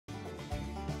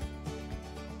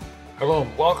Hello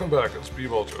and welcome back, it's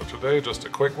B-Vulture. Today just a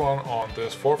quick one on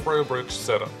this 4th rail bridge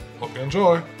setup. Hope you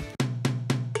enjoy!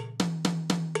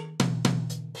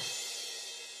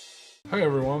 Hey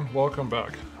everyone, welcome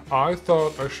back. I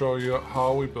thought I'd show you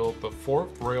how we built the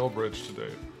 4th rail bridge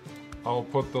today. I'll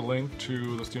put the link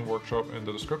to the Steam Workshop in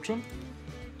the description,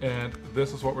 and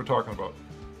this is what we're talking about.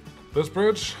 This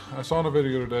bridge, I saw in a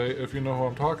video today. If you know who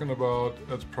I'm talking about,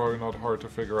 it's probably not hard to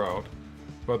figure out.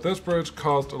 But this bridge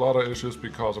caused a lot of issues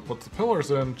because it puts the pillars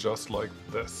in just like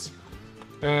this.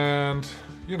 And,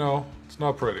 you know, it's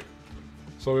not pretty.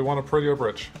 So we want a prettier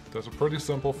bridge. There's a pretty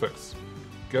simple fix.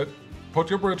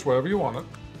 Put your bridge wherever you want it.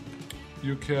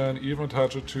 You can even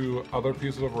attach it to other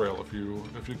pieces of rail if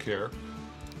you care.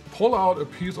 Pull out a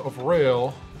piece of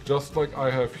rail, just like I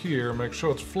have here. Make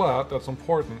sure it's flat, that's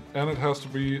important. And it has to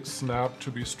be snapped to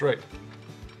be straight.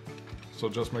 So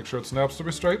just make sure it snaps to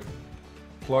be straight.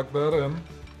 Plug that in,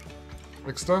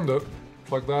 extend it,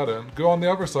 plug that in, go on the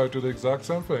other side, do the exact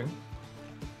same thing.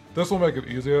 This will make it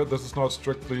easier. This is not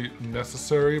strictly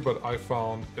necessary, but I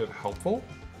found it helpful.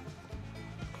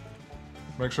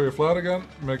 Make sure you're flat again,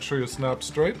 make sure you snap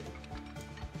straight,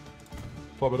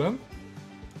 plug it in.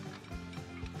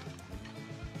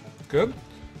 Good.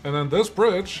 And then this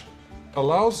bridge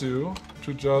allows you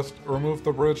to just remove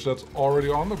the bridge that's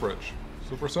already on the bridge.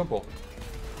 Super simple.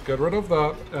 Get rid of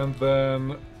that and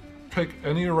then pick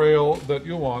any rail that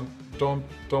you want. Don't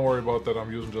worry about that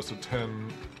I'm using just a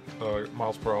 10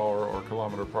 miles per hour or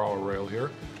kilometer per hour rail here.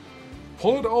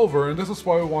 Pull it over, and this is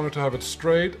why we wanted to have it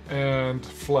straight and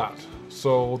flat,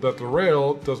 so that the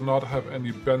rail does not have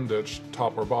any bendage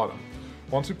top or bottom.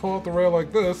 Once you pull out the rail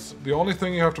like this, the only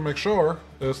thing you have to make sure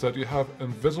is that you have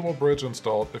invisible bridge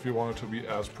installed if you want it to be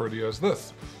as pretty as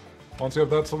this. Once you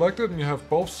have that selected and you have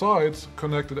both sides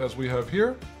connected as we have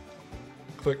here,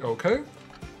 click OK.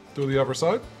 Do the other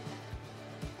side.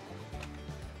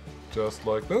 Just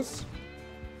like this.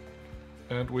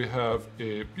 And we have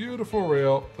a beautiful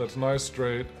rail that's nice,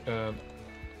 straight, and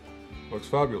looks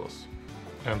fabulous.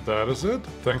 And that is it.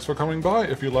 Thanks for coming by.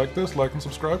 If you like this, like and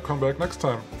subscribe. Come back next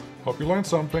time. Hope you learned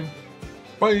something.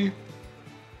 Bye!